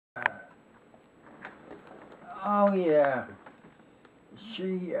Oh yeah,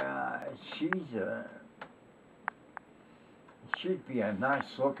 she she'd be a nice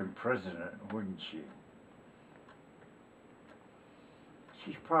looking president, wouldn't she?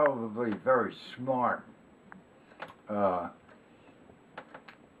 She's probably very smart. Uh,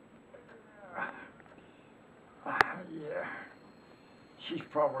 yeah, she's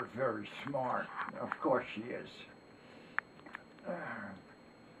probably very smart. Of course she is.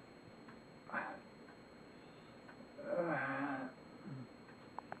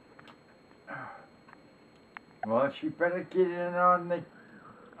 Well, she better get in on the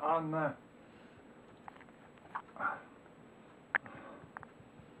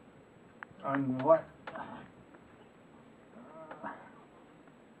on what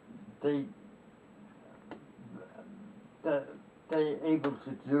they they able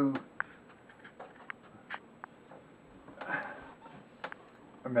to do.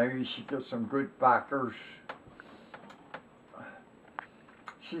 Maybe she gets some good backers.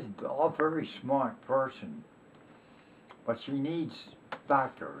 She's a very smart person, but she needs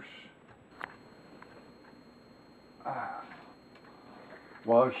backers.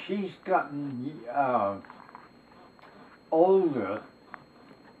 Well, she's gotten older.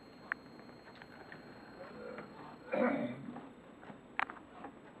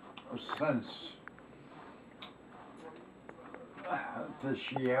 Since this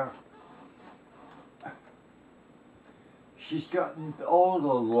year, she's gotten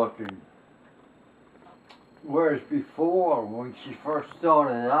older looking. Whereas before, when she first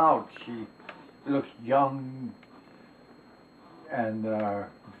started out, she looked young and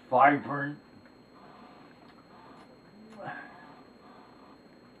vibrant.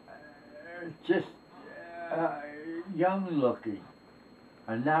 Just young looking.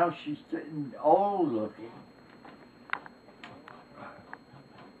 And now she's getting old looking.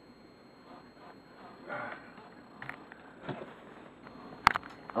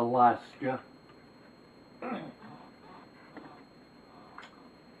 Alaska.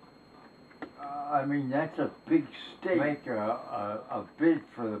 I mean, that's a big state. Make a bid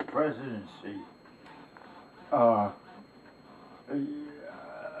for the presidency.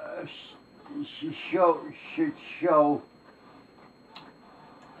 She should show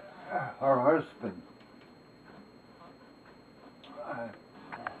her husband.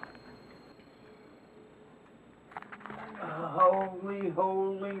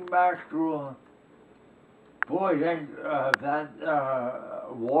 Holy mackerel. Boy, that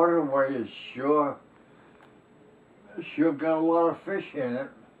waterway is sure got a lot of fish in it.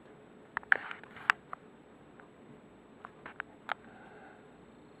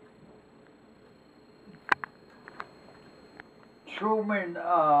 Truman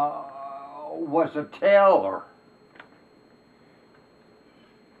was a tailor.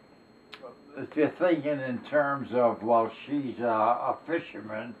 If you're thinking in terms of, well, she's a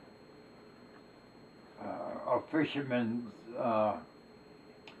fisherman, a fisherman's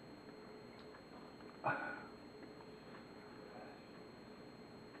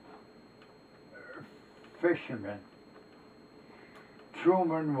fisherman.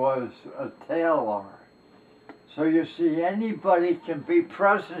 Truman was a tailor. So you see, anybody can be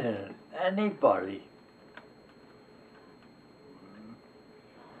president. Anybody.